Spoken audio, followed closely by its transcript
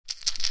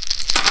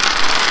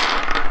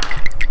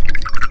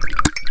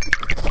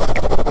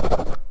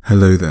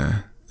Hello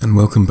there, and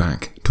welcome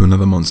back to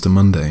another Monster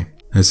Monday,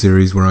 a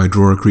series where I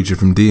draw a creature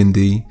from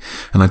D&D,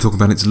 and I talk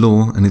about its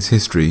lore and its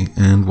history,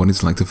 and what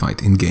it's like to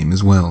fight in-game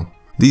as well.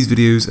 These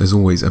videos, as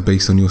always, are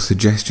based on your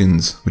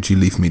suggestions, which you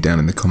leave for me down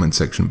in the comment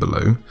section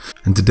below,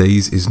 and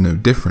today's is no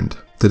different.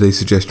 Today's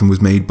suggestion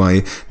was made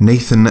by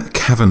Nathan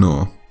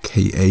Kavanagh,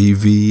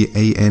 K-A-V-A-N-A-G-H.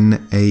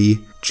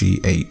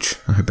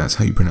 I hope that's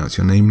how you pronounce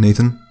your name,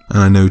 Nathan. And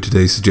I know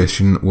today's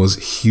suggestion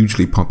was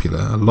hugely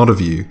popular. A lot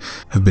of you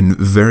have been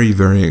very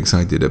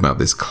excited about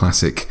this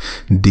classic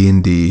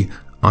D&D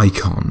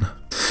icon.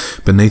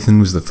 But Nathan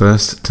was the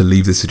first to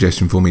leave this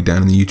suggestion for me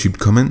down in the YouTube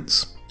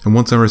comments. And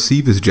once I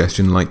receive a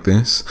suggestion like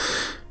this,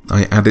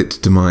 I add it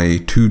to my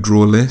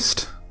to-draw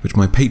list, which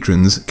my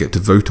patrons get to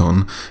vote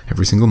on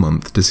every single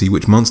month to see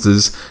which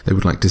monsters they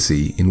would like to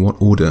see in what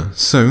order.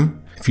 So,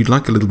 if you'd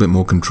like a little bit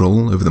more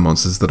control over the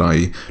monsters that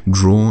I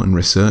draw and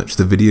research,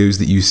 the videos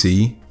that you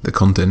see, the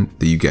content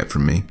that you get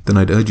from me, then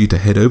I'd urge you to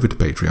head over to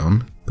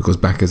Patreon, because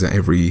backers at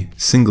every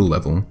single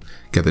level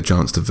get the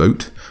chance to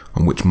vote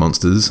on which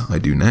monsters I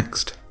do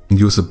next. And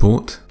your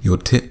support, your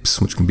tips,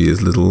 which can be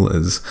as little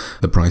as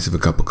the price of a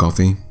cup of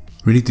coffee,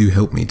 really do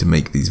help me to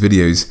make these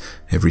videos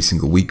every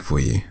single week for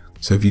you.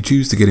 So if you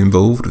choose to get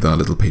involved with our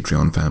little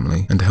Patreon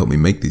family and to help me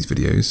make these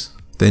videos,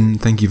 then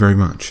thank you very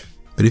much.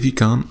 But if you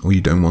can't or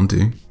you don't want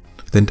to,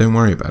 then don't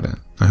worry about it.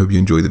 I hope you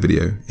enjoy the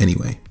video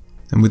anyway.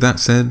 And with that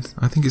said,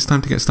 I think it's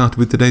time to get started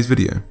with today's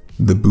video.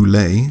 The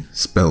Bulette,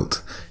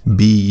 spelt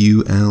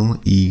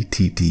B-U-L-E-T-T-E,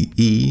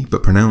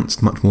 but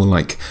pronounced much more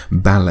like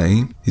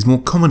ballet, is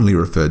more commonly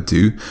referred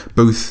to,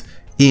 both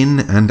in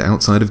and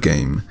outside of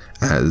game,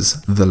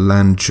 as the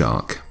land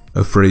shark.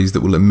 A phrase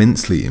that will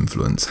immensely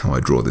influence how I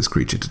draw this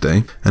creature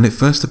today. And it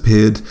first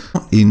appeared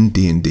not in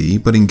D&D,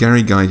 but in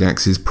Gary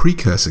Gygax's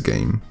precursor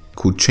game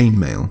called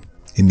Chainmail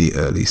in the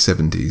early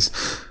 70s.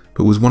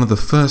 But was one of the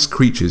first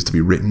creatures to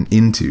be written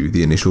into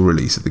the initial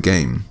release of the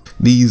game.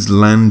 These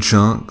land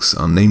sharks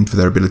are named for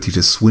their ability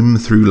to swim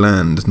through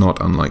land,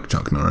 not unlike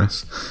Chuck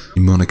Norris. A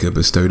moniker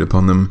bestowed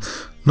upon them,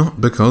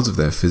 not because of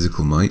their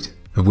physical might,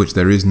 of which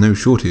there is no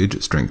shortage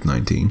at strength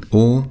 19,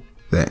 or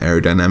their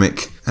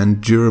aerodynamic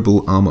and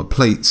durable armor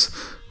plates,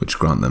 which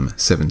grant them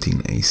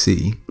 17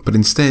 AC, but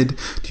instead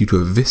due to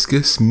a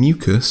viscous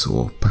mucus,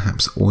 or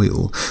perhaps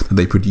oil, that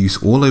they produce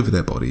all over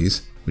their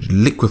bodies, which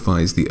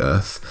liquefies the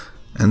earth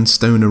and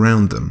stone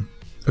around them,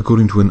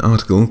 according to an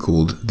article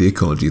called The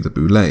Ecology of the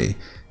Bulette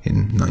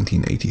in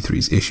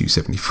 1983's issue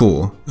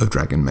 74 of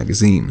Dragon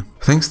magazine.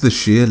 Thanks to the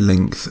sheer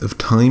length of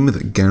time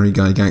that Gary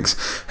Gygax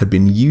had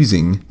been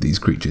using these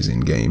creatures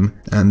in-game,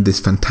 and this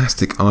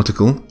fantastic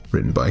article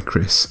written by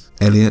Chris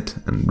Elliott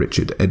and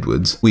Richard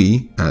Edwards,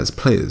 we, as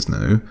players,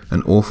 know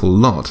an awful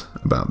lot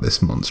about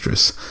this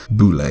monstrous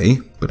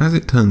Bulette, but as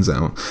it turns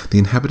out, the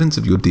inhabitants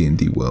of your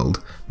D&D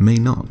world may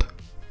not.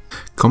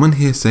 Common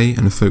hearsay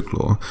and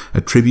folklore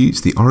attributes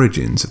the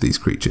origins of these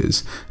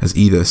creatures as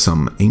either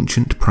some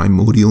ancient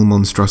primordial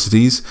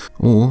monstrosities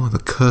or the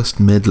cursed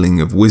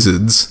meddling of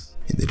wizards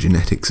in the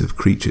genetics of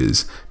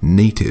creatures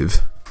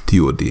native to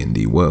your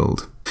D&D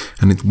world.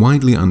 And it's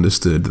widely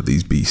understood that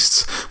these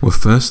beasts were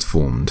first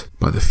formed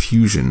by the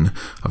fusion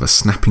of a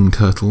snapping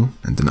turtle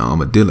and an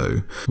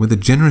armadillo, with a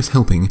generous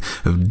helping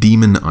of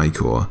demon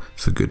ichor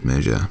for good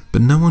measure.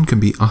 But no one can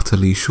be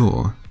utterly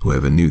sure.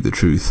 Whoever knew the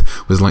truth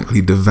was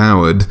likely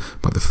devoured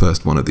by the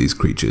first one of these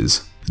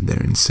creatures and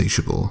their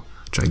insatiable,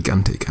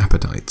 gigantic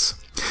appetites.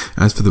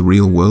 As for the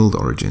real-world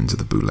origins of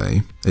the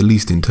Bulette, at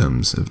least in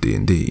terms of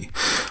D&D,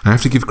 I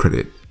have to give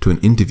credit to an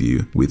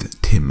interview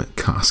with Tim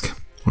Kask,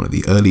 one of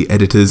the early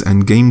editors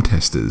and game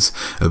testers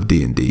of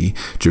D&D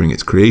during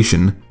its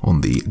creation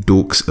on the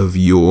Dorks of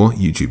Yore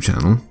YouTube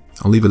channel.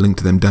 I'll leave a link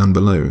to them down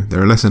below.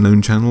 They're a lesser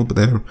known channel, but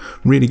they're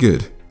really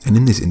good. And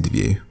in this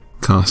interview,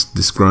 Cast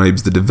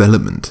describes the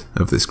development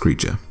of this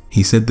creature.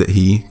 He said that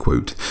he,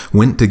 quote,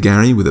 went to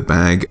Gary with a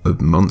bag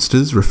of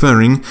monsters,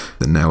 referring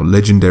the now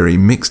legendary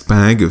mixed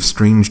bag of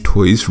strange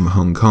toys from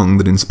Hong Kong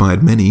that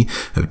inspired many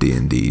of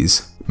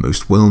D&D's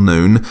most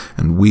well-known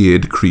and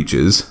weird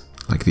creatures,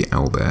 like the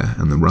owlbear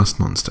and the rust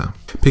monster.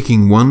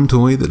 Picking one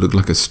toy that looked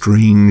like a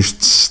strange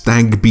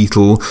stag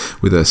beetle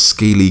with a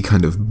scaly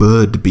kind of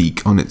bird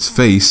beak on its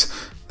face,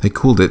 they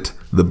called it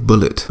the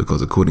Bulette,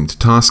 because according to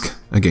Task,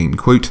 again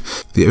quote,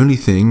 the only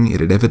thing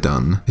it had ever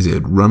done is it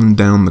had run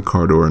down the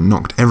corridor and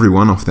knocked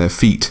everyone off their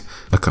feet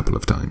a couple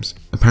of times.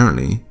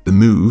 Apparently, the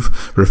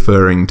move,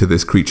 referring to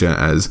this creature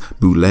as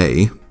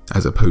Bulette,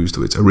 as opposed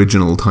to its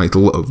original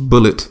title of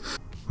Bulette,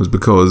 was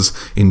because,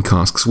 in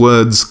Kask's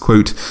words,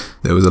 quote,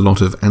 there was a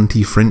lot of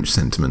anti-French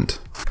sentiment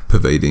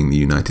pervading the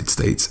United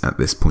States at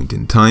this point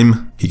in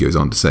time. He goes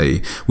on to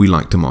say, we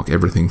like to mock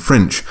everything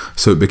French,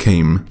 so it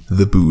became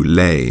the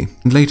Bulette.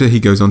 And later he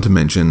goes on to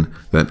mention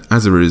that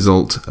as a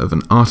result of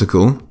an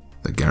article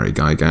that Gary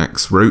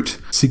Gygax wrote,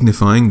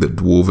 signifying that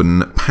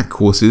dwarven pack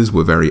horses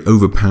were very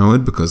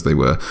overpowered because they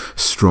were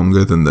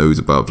stronger than those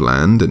above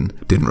land and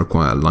didn't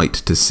require light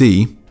to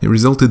see, it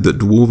resulted that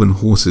dwarven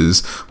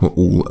horses were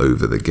all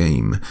over the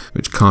game,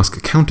 which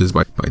Kask counters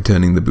by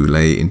turning the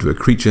Bulette into a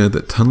creature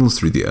that tunnels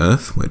through the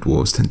earth, where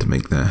dwarves tend to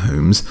make their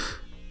homes,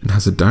 and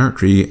has a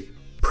dietary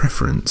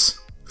preference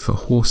for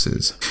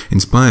horses.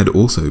 Inspired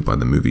also by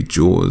the movie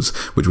Jaws,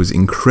 which was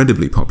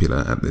incredibly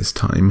popular at this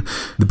time,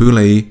 the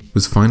Bulette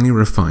was finally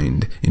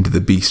refined into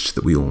the beast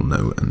that we all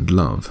know and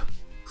love.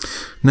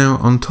 Now,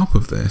 on top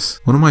of this,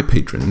 one of my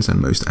patrons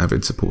and most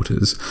avid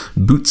supporters,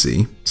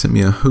 Bootsy, sent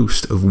me a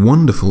host of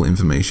wonderful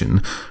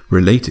information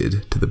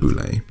related to the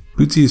Bulette.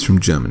 Bootsy is from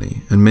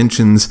Germany and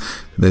mentions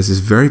there's this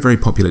very, very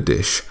popular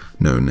dish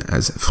known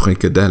as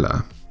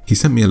frikadelle. He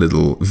sent me a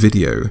little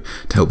video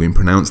to help him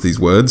pronounce these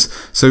words,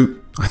 so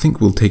I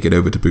think we'll take it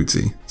over to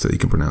Bootsy so he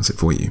can pronounce it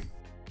for you.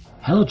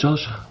 Hello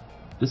Josh,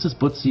 this is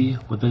Bootsy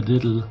with a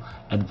little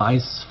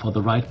advice for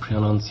the right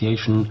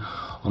pronunciation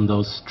on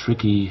those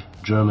tricky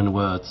German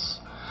words.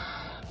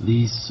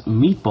 These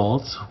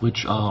meatballs,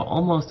 which are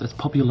almost as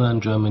popular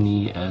in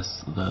Germany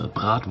as the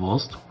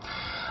Bratwurst,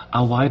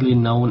 are widely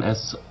known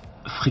as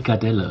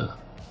Frikadelle.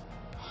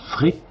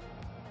 Frikadelle.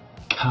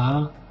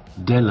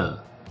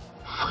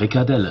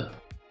 Frikadelle.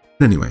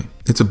 Anyway,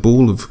 it's a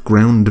ball of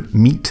ground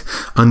meat,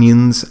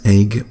 onions,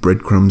 egg,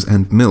 breadcrumbs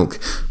and milk.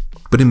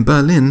 But in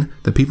Berlin,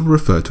 the people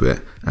refer to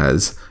it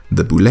as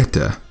the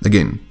Bulette.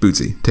 Again,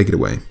 Bootsy, take it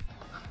away.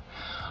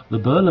 The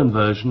Berlin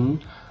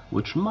version,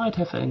 which might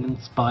have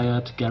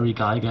inspired Gary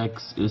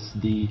Gygax, is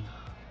the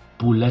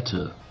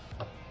Bulette.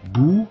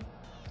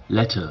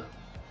 Bulette.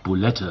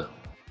 Bulette.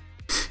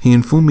 He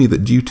informed me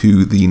that due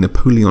to the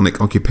Napoleonic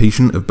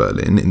occupation of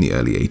Berlin in the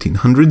early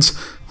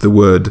 1800s, the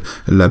word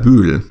la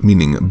boule,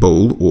 meaning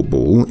bowl or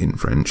ball in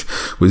French,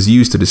 was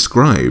used to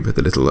describe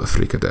the little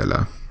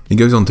frikadelle. He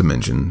goes on to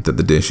mention that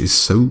the dish is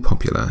so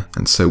popular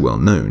and so well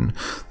known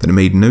that it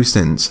made no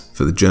sense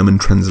for the German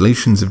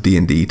translations of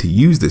D&D to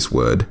use this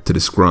word to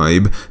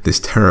describe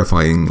this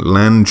terrifying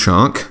land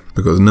shark,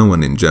 because no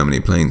one in Germany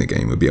playing the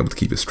game would be able to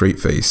keep a straight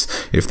face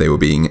if they were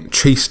being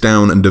chased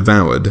down and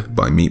devoured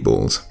by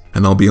meatballs.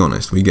 And I'll be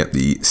honest, we get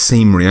the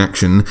same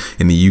reaction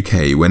in the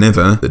UK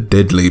whenever the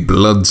deadly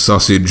blood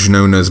sausage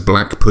known as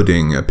black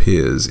pudding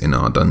appears in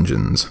our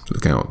dungeons.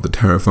 Look out, the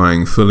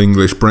terrifying full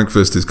English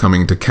breakfast is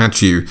coming to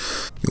catch you.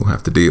 You'll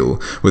have to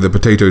deal with a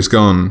potato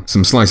scone,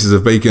 some slices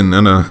of bacon,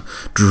 and a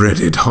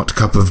dreaded hot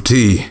cup of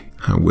tea.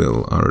 How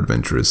will our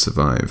adventurers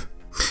survive?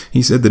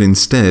 He said that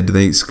instead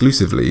they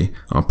exclusively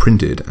are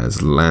printed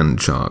as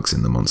land sharks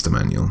in the monster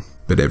manual.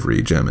 But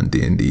every German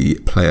D&D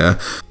player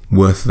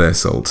worth their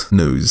salt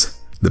knows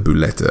the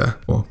Bulette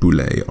or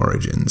Bulette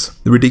origins.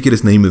 The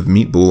ridiculous name of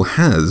meatball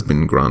has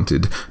been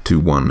granted to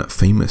one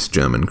famous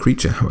German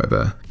creature,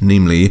 however,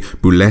 namely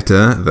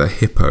Bulette the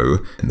hippo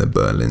in the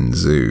Berlin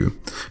Zoo,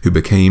 who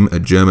became a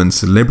German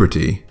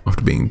celebrity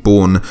after being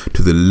born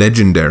to the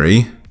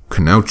legendary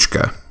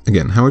Knautschke.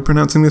 Again, how are we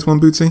pronouncing this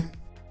one, Bootsy?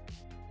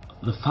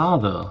 The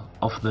father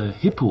of the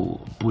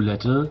hippo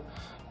Bulette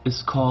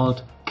is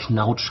called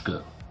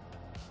Knautschke.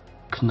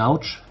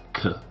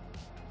 Knautschke.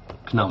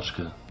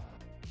 Knautschke.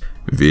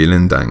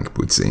 Vielen Dank,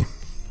 Bootsy.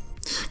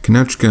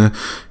 Knautschke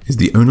is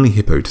the only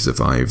hippo to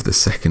survive the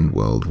Second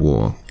World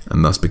War,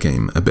 and thus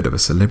became a bit of a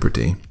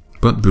celebrity.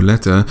 But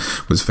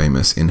Bulette was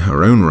famous in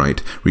her own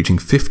right, reaching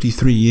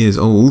 53 years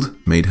old,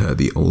 made her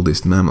the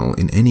oldest mammal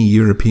in any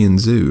European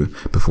zoo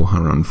before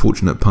her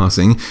unfortunate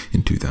passing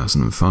in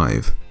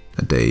 2005.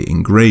 A day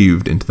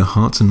engraved into the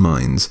hearts and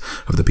minds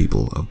of the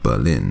people of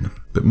Berlin.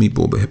 But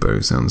Meatball the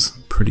hippo sounds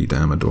pretty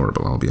damn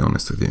adorable, I'll be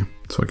honest with you.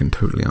 So I can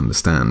totally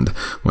understand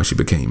why she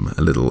became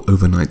a little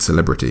overnight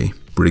celebrity,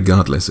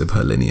 regardless of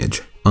her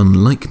lineage.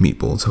 Unlike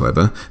meatballs,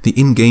 however, the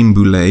in-game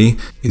Bulette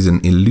is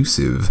an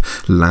elusive,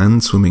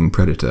 land-swimming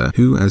predator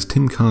who, as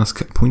Tim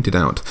Kask pointed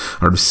out,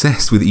 are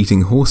obsessed with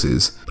eating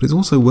horses, but it's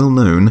also well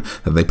known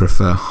that they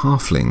prefer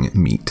halfling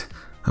meat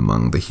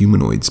among the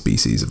humanoid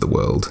species of the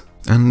world.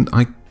 And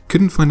I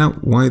couldn't find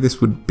out why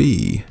this would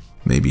be.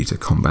 Maybe to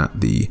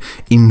combat the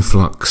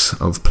influx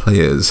of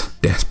players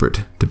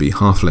desperate to be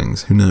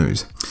halflings, who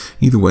knows.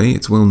 Either way,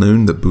 it's well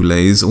known that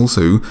Bulettes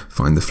also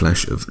find the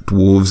flesh of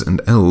dwarves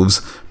and elves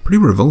pretty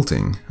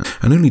revolting,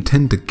 and only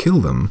tend to kill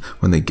them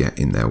when they get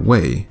in their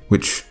way,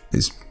 which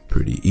is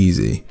pretty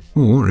easy.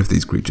 Or if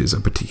these creatures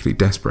are particularly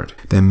desperate.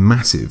 Their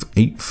massive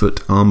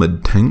 8-foot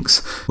armoured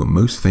tanks were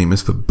most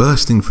famous for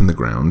bursting from the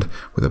ground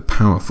with a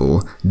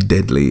powerful,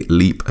 deadly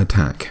leap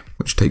attack,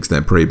 which takes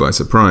their prey by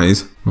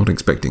surprise, not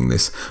expecting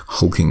this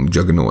hulking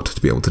juggernaut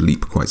to be able to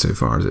leap quite so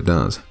far as it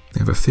does. They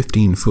have a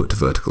 15-foot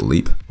vertical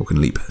leap, or can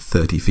leap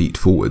 30 feet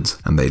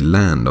forwards, and they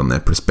land on their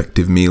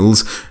prospective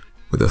meals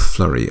with a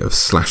flurry of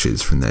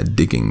slashes from their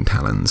digging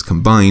talons,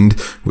 combined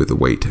with the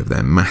weight of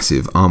their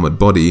massive armoured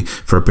body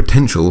for a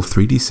potential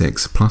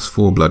 3d6 plus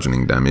 4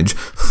 bludgeoning damage,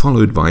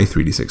 followed by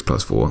 3d6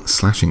 plus 4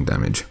 slashing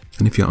damage.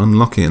 And if you're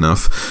unlucky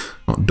enough,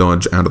 not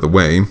dodge out of the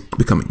way,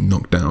 becoming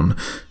knocked down,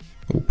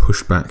 or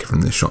push back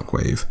from this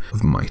shockwave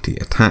of mighty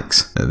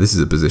attacks. This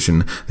is a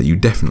position that you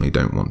definitely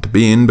don't want to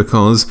be in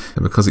because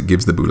it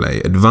gives the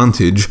Bulette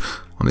advantage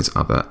on its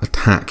other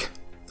attack,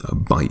 a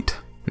bite,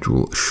 which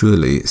will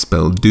surely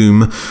spell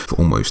doom for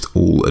almost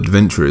all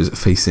adventurers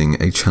facing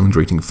a challenge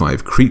rating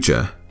 5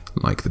 creature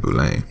like the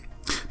Bulette.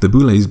 The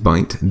Bulette's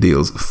bite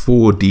deals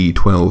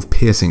 4d12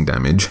 piercing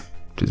damage,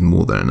 which which is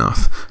more than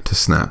enough to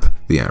snap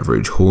the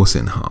average horse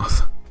in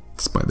half.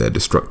 Despite their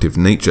destructive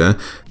nature,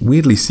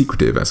 weirdly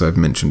secretive as I've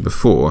mentioned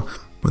before,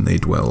 when they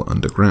dwell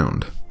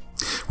underground.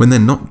 When they're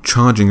not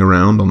charging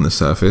around on the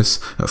surface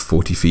at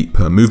 40 feet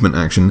per movement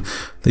action,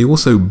 they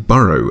also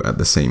burrow at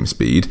the same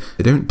speed.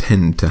 They don't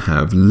tend to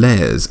have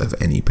lairs of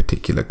any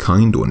particular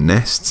kind or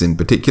nests in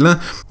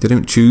particular. They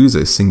don't choose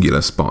a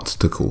singular spot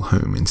to call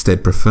home,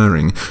 instead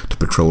preferring to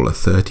patrol a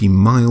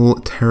 30-mile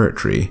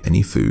territory,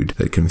 any food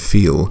that can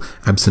feel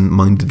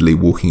absent-mindedly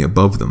walking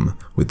above them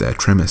with their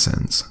tremor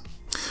sense.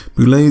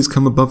 Bulettes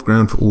come above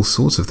ground for all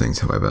sorts of things,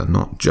 however,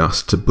 not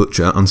just to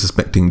butcher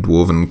unsuspecting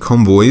dwarven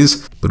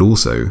convoys, but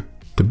also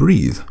to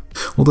breathe.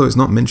 Although it's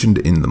not mentioned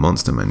in the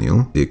monster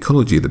manual, the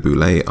Ecology of the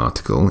Bulette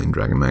article in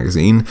Dragon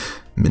magazine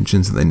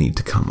mentions that they need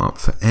to come up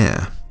for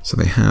air. So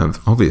they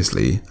have,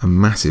 obviously, a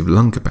massive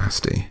lung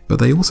capacity, but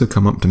they also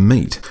come up to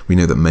mate. We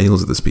know that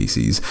males of the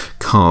species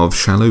carve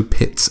shallow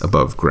pits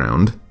above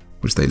ground,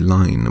 which they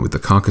line with the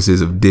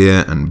carcasses of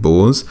deer and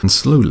boars, and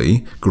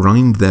slowly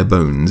grind their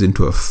bones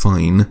into a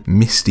fine,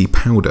 misty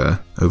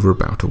powder over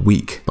about a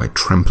week by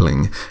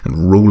trampling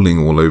and rolling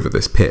all over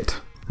this pit,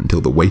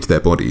 until the weight of their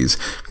bodies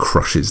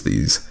crushes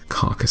these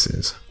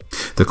carcasses.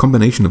 The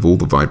combination of all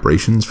the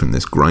vibrations from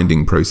this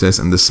grinding process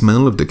and the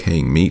smell of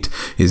decaying meat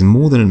is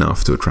more than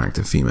enough to attract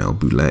a female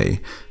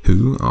Bulette,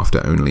 who,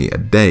 after only a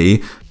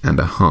day and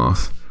a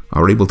half,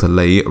 are able to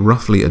lay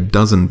roughly a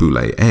dozen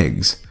Bulette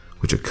eggs,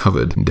 which are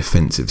covered in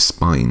defensive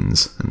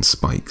spines and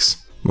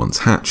spikes. Once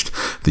hatched,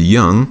 the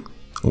young,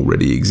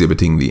 already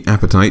exhibiting the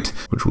appetite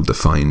which will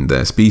define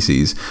their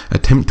species,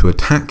 attempt to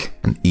attack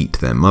and eat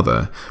their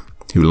mother,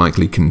 who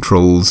likely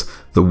controls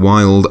the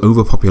wild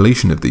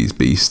overpopulation of these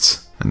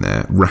beasts and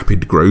their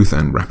rapid growth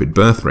and rapid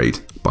birth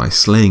rate by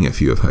slaying a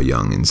few of her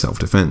young in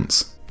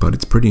self-defense. But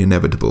it's pretty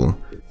inevitable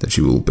that she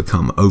will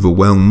become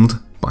overwhelmed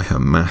by her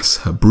mass,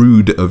 her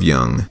brood of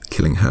young,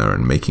 killing her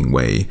and making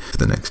way for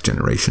the next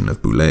generation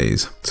of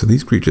Bulettes. So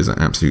these creatures are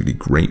absolutely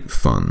great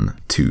fun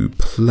to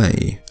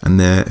play, and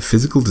their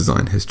physical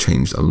design has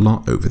changed a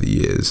lot over the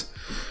years.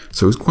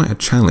 So it was quite a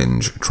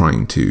challenge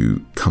trying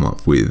to come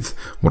up with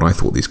what I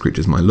thought these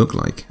creatures might look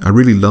like. I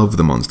really love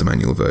the Monster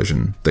Manual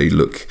version. They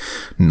look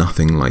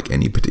nothing like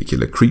any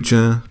particular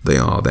creature. They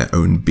are their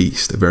own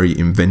beast, a very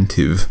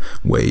inventive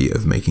way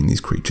of making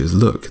these creatures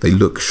look. They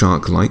look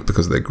shark-like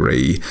because of their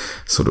grey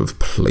sort of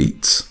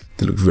plates.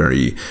 They look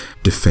very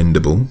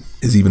defendable.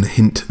 There's even a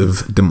hint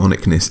of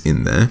demonicness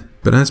in there.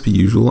 But as per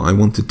usual, I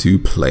wanted to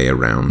play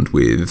around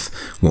with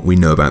what we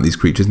know about these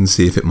creatures and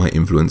see if it might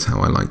influence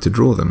how I like to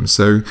draw them.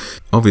 So,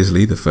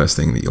 obviously, the first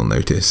thing that you'll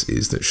notice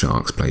is that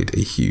sharks played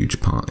a huge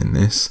part in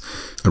this.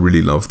 I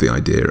really love the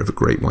idea of a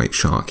great white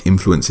shark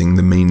influencing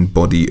the main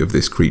body of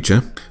this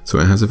creature. So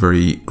it has a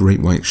very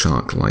great white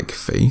shark-like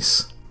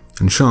face.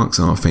 And sharks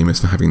are famous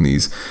for having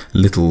these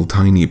little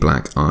tiny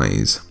black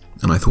eyes.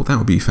 And I thought that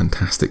would be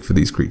fantastic for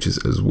these creatures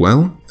as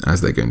well,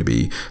 as they're going to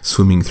be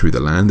swimming through the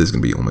land. There's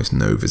going to be almost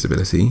no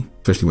visibility,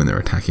 especially when they're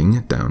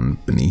attacking down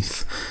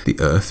beneath the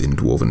earth in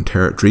dwarven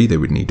territory. They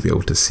would need to be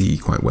able to see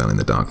quite well in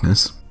the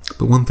darkness.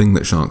 But one thing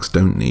that sharks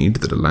don't need,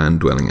 that a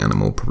land-dwelling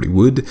animal probably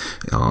would,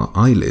 are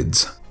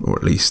eyelids, or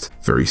at least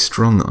very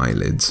strong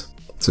eyelids.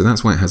 So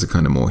that's why it has a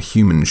kind of more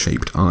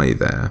human-shaped eye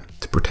there,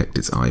 to protect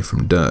its eye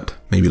from dirt.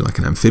 Maybe like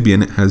an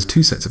amphibian, it has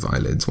two sets of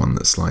eyelids, one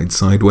that slides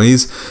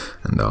sideways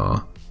and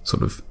are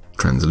sort of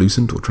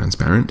translucent or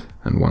transparent,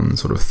 and one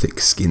sort of thick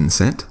skin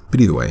set.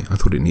 But either way, I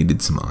thought it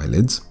needed some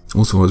eyelids.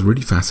 Also, I was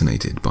really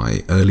fascinated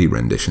by early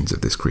renditions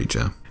of this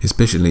creature,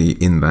 especially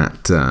in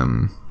that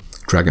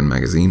Dragon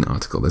magazine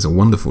article. There's a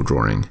wonderful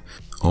drawing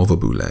of a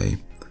Bulette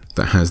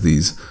that has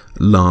these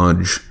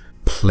large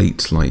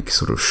plate-like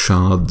sort of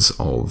shards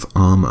of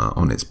armor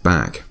on its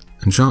back.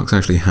 And sharks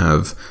actually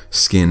have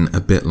skin a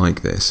bit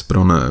like this, but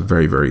on a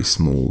very, very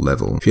small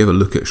level. If you ever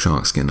look at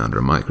shark skin under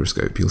a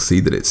microscope, you'll see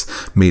that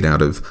it's made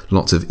out of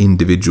lots of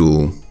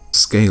individual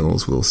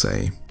scales, we'll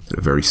say, that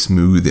are very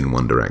smooth in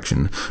one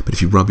direction. But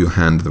if you rub your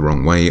hand the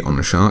wrong way on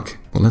a shark,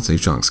 well, let's say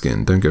shark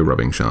skin, don't go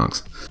rubbing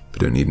sharks. We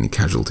don't need any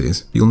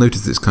casualties. You'll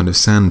notice it's kind of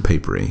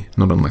sandpapery,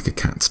 not unlike a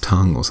cat's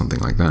tongue or something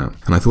like that.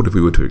 And I thought if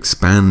we were to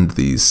expand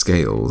these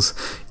scales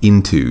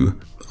into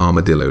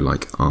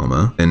armadillo-like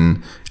armor,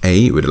 then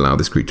A, it would allow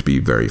this creature to be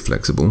very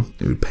flexible,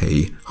 it would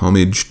pay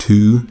homage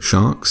to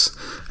sharks,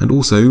 and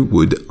also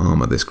would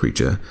armor this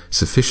creature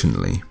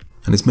sufficiently.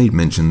 And it's made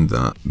mention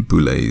that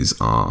Bulettes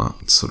are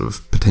sort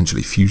of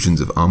potentially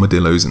fusions of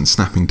armadillos and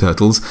snapping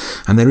turtles,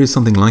 and there is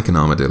something like an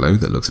armadillo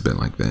that looks a bit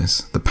like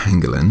this, the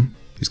pangolin,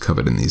 who's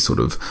covered in these sort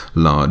of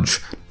large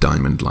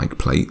diamond-like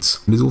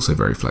plates, and is also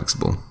very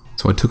flexible.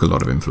 So I took a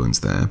lot of influence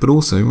there, but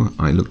also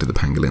I looked at the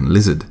pangolin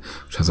lizard,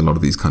 which has a lot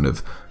of these kind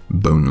of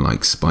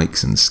bone-like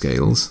spikes and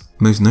scales.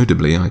 Most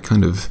notably, I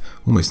kind of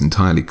almost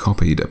entirely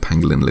copied a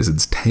pangolin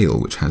lizard's tail,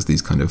 which has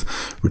these kind of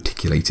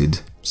reticulated,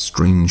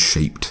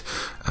 strange-shaped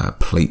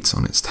plates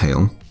on its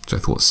tail, which I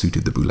thought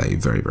suited the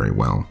Bulette very, very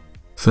well.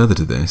 Further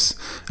to this,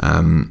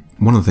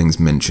 one of the things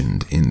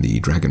mentioned in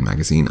the Dragon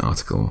magazine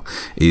article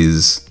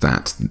is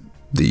that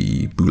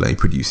The Bulette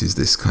produces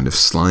this kind of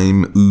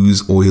slime,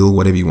 ooze, oil,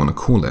 whatever you want to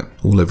call it,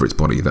 all over its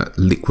body that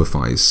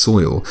liquefies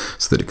soil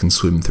so that it can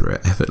swim through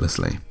it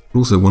effortlessly.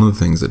 Also, one of the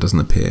things that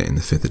doesn't appear in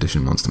the 5th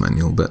edition Monster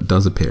Manual, but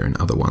does appear in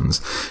other ones,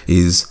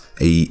 is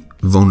a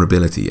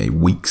vulnerability, a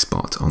weak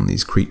spot on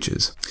these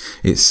creatures.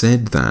 It's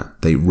said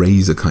that they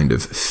raise a kind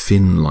of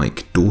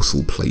fin-like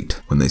dorsal plate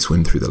when they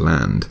swim through the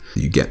land.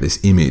 You get this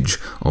image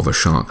of a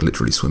shark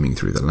literally swimming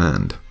through the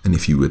land. And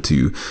if you were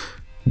to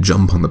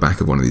jump on the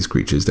back of one of these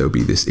creatures, there would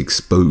be this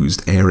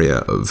exposed area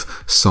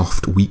of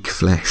soft, weak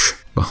flesh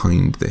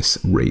behind this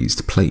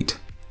raised plate.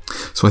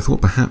 So I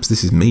thought perhaps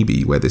this is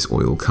maybe where this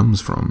oil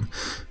comes from.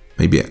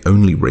 Maybe it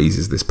only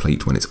raises this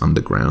plate when it's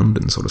underground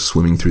and sort of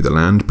swimming through the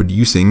land,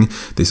 producing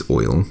this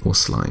oil or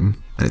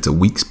slime. And it's a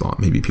weak spot.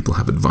 Maybe people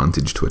have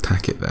advantage to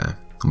attack it there.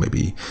 Or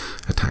maybe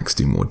attacks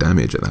do more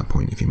damage at that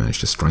point if you manage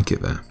to strike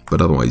it there.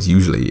 But otherwise,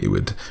 usually it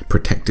would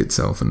protect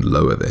itself and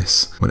lower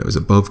this when it was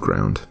above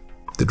ground.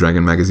 The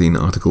Dragon Magazine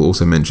article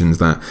also mentions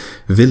that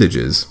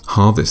villagers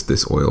harvest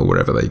this oil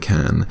wherever they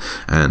can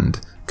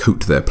and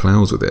coat their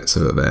plows with it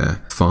so that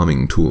their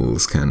farming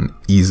tools can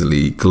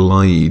easily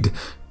glide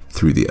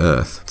through the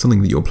earth,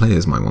 something that your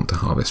players might want to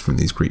harvest from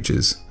these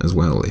creatures as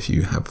well if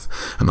you have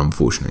an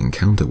unfortunate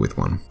encounter with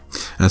one.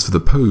 As for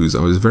the pose,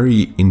 I was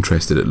very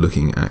interested at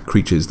looking at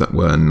creatures that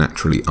were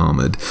naturally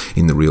armoured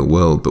in the real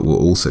world but were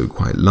also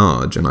quite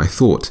large, and I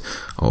thought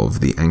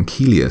of the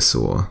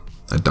Ankylosaur,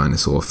 a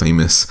dinosaur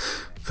famous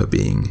for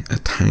being a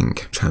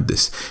tank, which had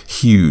this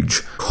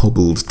huge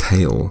cobbled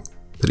tail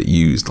that it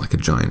used like a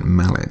giant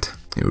mallet.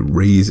 It would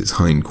raise its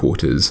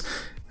hindquarters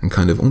and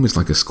kind of almost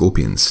like a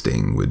scorpion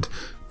sting would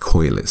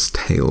coil its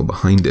tail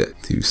behind it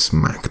to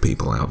smack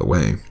people out of the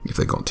way if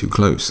they got too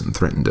close and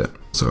threatened it.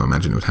 So I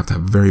imagine it would have to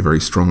have very,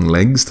 very strong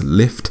legs to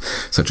lift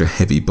such a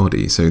heavy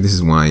body. So this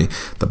is why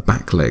the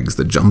back legs,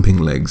 the jumping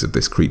legs of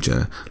this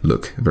creature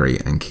look very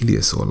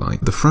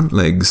Ankylosaur-like. The front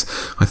legs,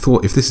 I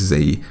thought if this is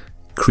a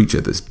creature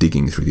that's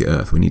digging through the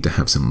earth, we need to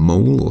have some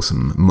mole or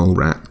some mole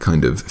rat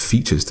kind of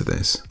features to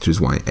this, which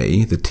is why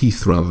the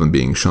teeth, rather than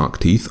being shark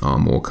teeth, are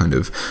more kind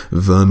of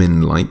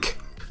vermin-like,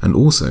 and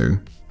also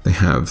they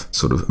have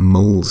sort of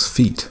mole's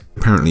feet,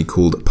 apparently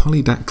called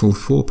polydactyl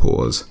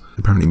forepaws.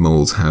 Apparently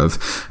moles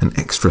have an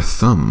extra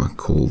thumb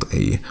called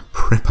a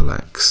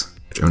prepalex,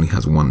 which only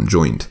has one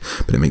joint,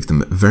 but it makes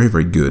them very,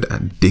 very good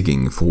at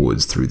digging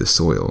forwards through the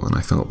soil, and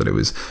I felt that it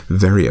was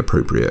very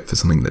appropriate for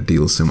something that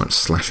deals so much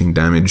slashing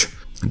damage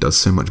and does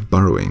so much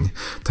burrowing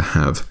to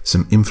have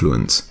some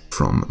influence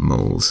from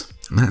moles.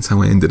 And that's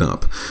how I ended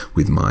up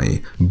with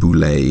my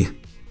Bulette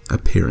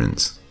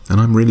appearance,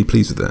 and I'm really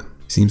pleased with it.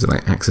 Seems that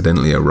I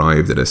accidentally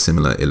arrived at a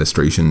similar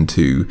illustration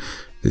to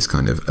this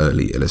kind of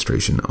early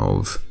illustration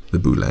of the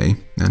Bulette,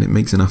 and it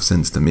makes enough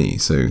sense to me,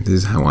 so this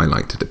is how I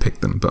like to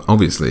depict them. But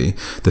obviously,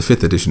 the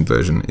 5th edition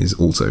version is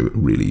also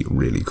really,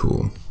 really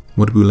cool.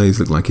 What do Bulettes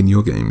look like in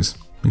your games?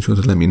 Make sure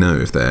to let me know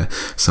if there's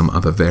some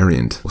other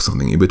variant or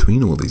something in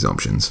between all these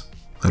options.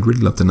 I'd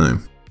really love to know.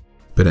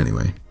 But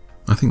anyway,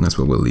 I think that's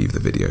where we'll leave the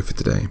video for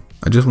today.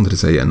 I just wanted to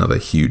say another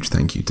huge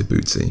thank you to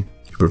Bootsy.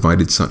 He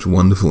provided such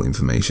wonderful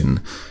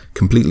information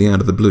completely out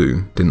of the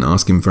blue. Didn't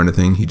ask him for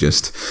anything, he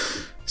just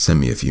sent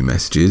me a few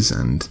messages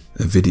and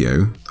a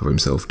video of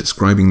himself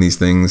describing these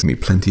things, gave me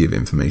plenty of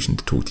information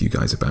to talk to you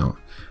guys about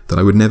that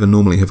I would never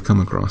normally have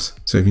come across.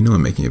 So if you know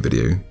I'm making a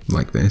video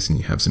like this and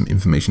you have some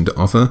information to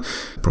offer,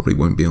 it probably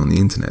won't be on the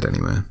internet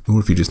anywhere, or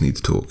if you just need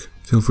to talk,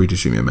 feel free to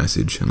shoot me a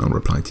message and I'll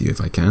reply to you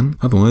if I can.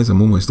 Otherwise,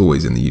 I'm almost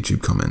always in the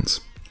YouTube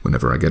comments,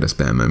 whenever I get a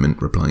spare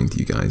moment replying to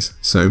you guys.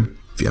 So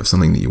if you have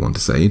something that you want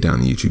to say down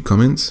in the YouTube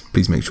comments,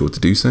 please make sure to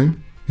do so,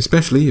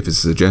 especially if it's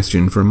a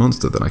suggestion for a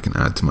monster that I can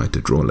add to my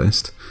to-draw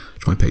list,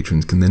 which my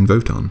patrons can then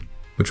vote on.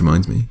 Which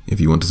reminds me, if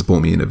you want to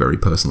support me in a very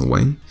personal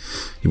way,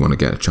 you want to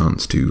get a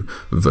chance to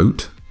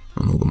vote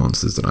on all the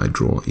monsters that I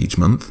draw each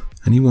month,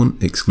 and you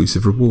want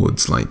exclusive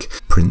rewards like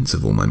prints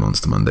of all my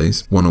Monster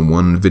Mondays,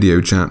 one-on-one video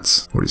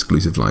chats, or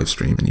exclusive live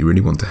stream, and you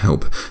really want to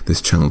help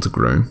this channel to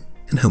grow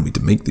and help me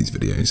to make these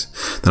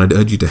videos, then I'd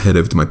urge you to head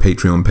over to my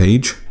Patreon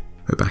page,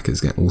 where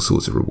backers get all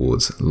sorts of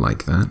rewards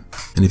like that.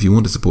 And if you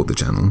want to support the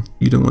channel,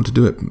 you don't want to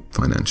do it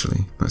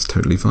financially, that's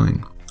totally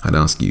fine. I'd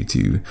ask you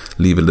to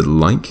leave a little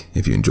like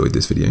if you enjoyed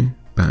this video,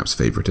 perhaps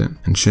favourite it,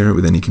 and share it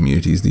with any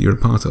communities that you're a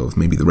part of,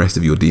 maybe the rest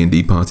of your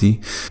D&D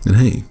party. And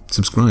hey,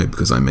 subscribe,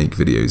 because I make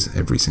videos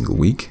every single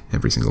week,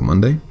 every single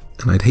Monday,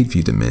 and I'd hate for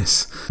you to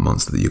miss a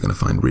monster that you're going to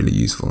find really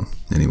useful.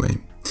 Anyway,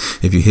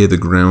 if you hear the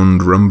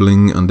ground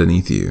rumbling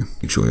underneath you,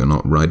 make sure you're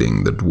not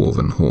riding the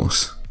dwarven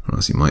horse, or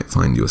else you might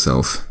find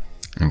yourself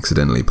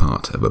accidentally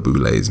part of a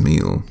Bulette's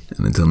meal.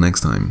 And until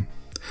next time,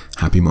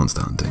 happy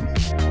monster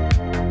hunting.